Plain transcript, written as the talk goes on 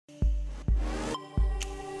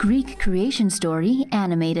Greek creation story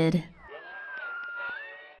animated.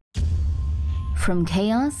 From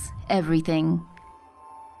chaos, everything.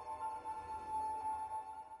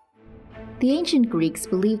 The ancient Greeks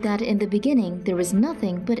believed that in the beginning there was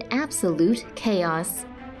nothing but absolute chaos.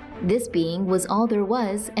 This being was all there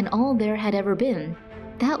was and all there had ever been.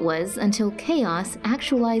 That was until chaos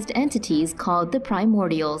actualized entities called the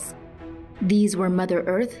primordials. These were Mother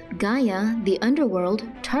Earth, Gaia, the underworld,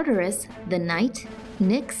 Tartarus, the night,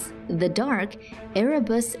 Nyx, the dark,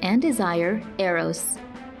 Erebus, and desire, Eros.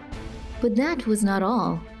 But that was not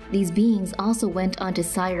all. These beings also went on to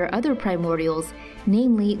sire other primordials,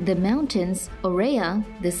 namely the mountains, Aurea,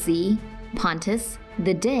 the sea, Pontus,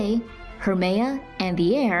 the day, Hermea, and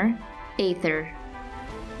the air, Aether.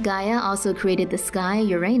 Gaia also created the sky,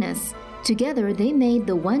 Uranus. Together they made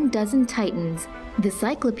the 12 Titans, the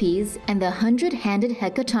Cyclopes, and the 100-handed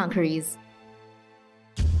Hecatoncheires.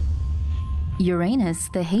 Uranus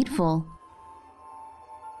the Hateful.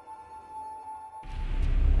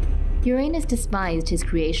 Uranus despised his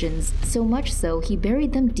creations, so much so he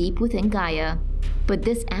buried them deep within Gaia. But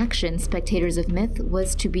this action, spectators of myth,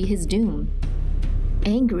 was to be his doom.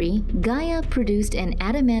 Angry, Gaia produced an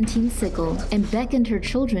adamantine sickle and beckoned her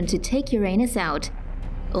children to take Uranus out.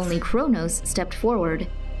 Only Cronos stepped forward.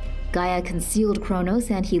 Gaia concealed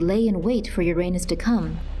Cronos and he lay in wait for Uranus to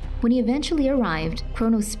come. When he eventually arrived,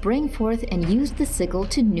 Cronos sprang forth and used the sickle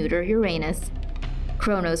to neuter Uranus.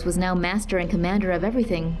 Cronos was now master and commander of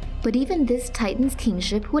everything, but even this Titan's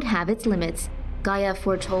kingship would have its limits. Gaia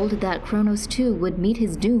foretold that Cronos too would meet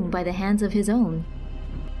his doom by the hands of his own.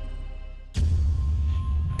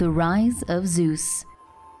 The Rise of Zeus.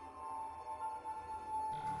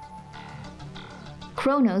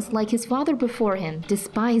 Cronos, like his father before him,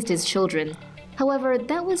 despised his children. However,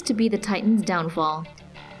 that was to be the Titan's downfall.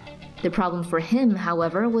 The problem for him,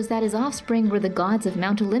 however, was that his offspring were the gods of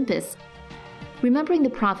Mount Olympus. Remembering the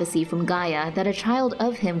prophecy from Gaia that a child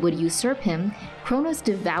of him would usurp him, Cronos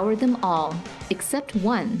devoured them all, except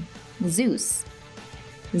one, Zeus.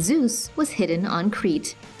 Zeus was hidden on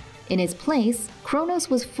Crete. In his place, Cronos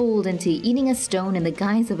was fooled into eating a stone in the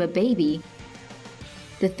guise of a baby.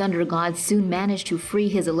 The thunder god soon managed to free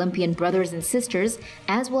his Olympian brothers and sisters,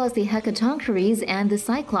 as well as the Hecatoncheires and the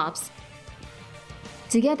Cyclops.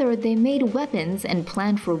 Together, they made weapons and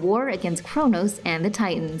planned for war against Cronos and the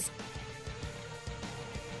Titans.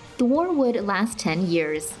 The war would last 10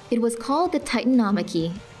 years. It was called the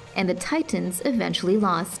Titanomachy, and the Titans eventually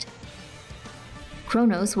lost.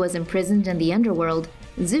 Cronos was imprisoned in the underworld.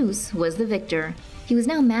 Zeus was the victor. He was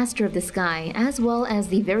now master of the sky, as well as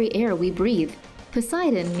the very air we breathe.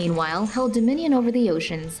 Poseidon, meanwhile, held dominion over the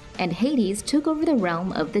oceans, and Hades took over the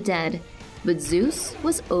realm of the dead. But Zeus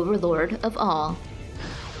was overlord of all.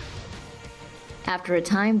 After a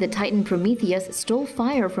time, the Titan Prometheus stole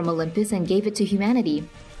fire from Olympus and gave it to humanity.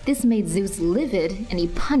 This made Zeus livid, and he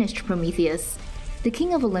punished Prometheus. The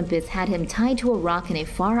king of Olympus had him tied to a rock in a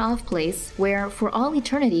far-off place where, for all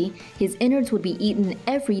eternity, his innards would be eaten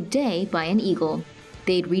every day by an eagle.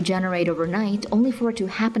 They'd regenerate overnight, only for it to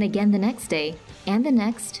happen again the next day, and the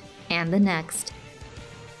next, and the next.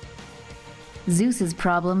 Zeus's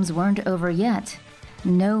problems weren't over yet.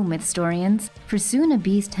 No, mythstorians, for soon a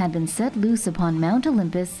beast had been set loose upon Mount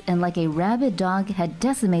Olympus and like a rabid dog had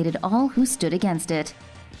decimated all who stood against it.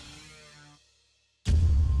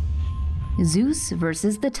 Zeus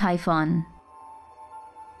versus the Typhon.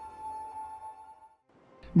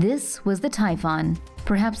 This was the Typhon,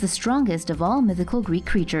 perhaps the strongest of all mythical Greek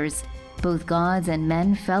creatures. Both gods and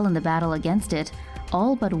men fell in the battle against it.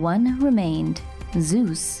 All but one remained.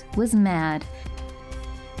 Zeus was mad.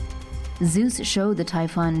 Zeus showed the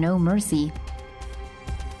Typhon no mercy.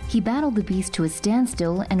 He battled the beast to a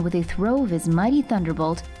standstill, and with a throw of his mighty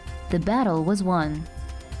thunderbolt, the battle was won.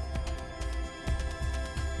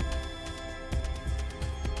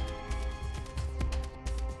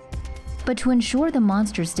 But to ensure the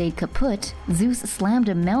monster stayed kaput, Zeus slammed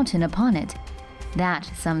a mountain upon it. That,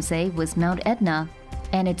 some say, was Mount Etna,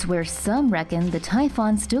 and it's where some reckon the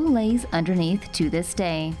Typhon still lays underneath to this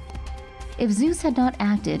day. If Zeus had not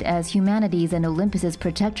acted as humanity's and Olympus's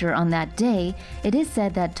protector on that day, it is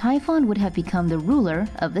said that Typhon would have become the ruler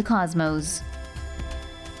of the cosmos.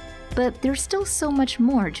 But there's still so much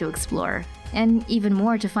more to explore, and even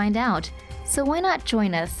more to find out, so why not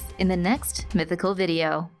join us in the next mythical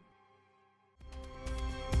video?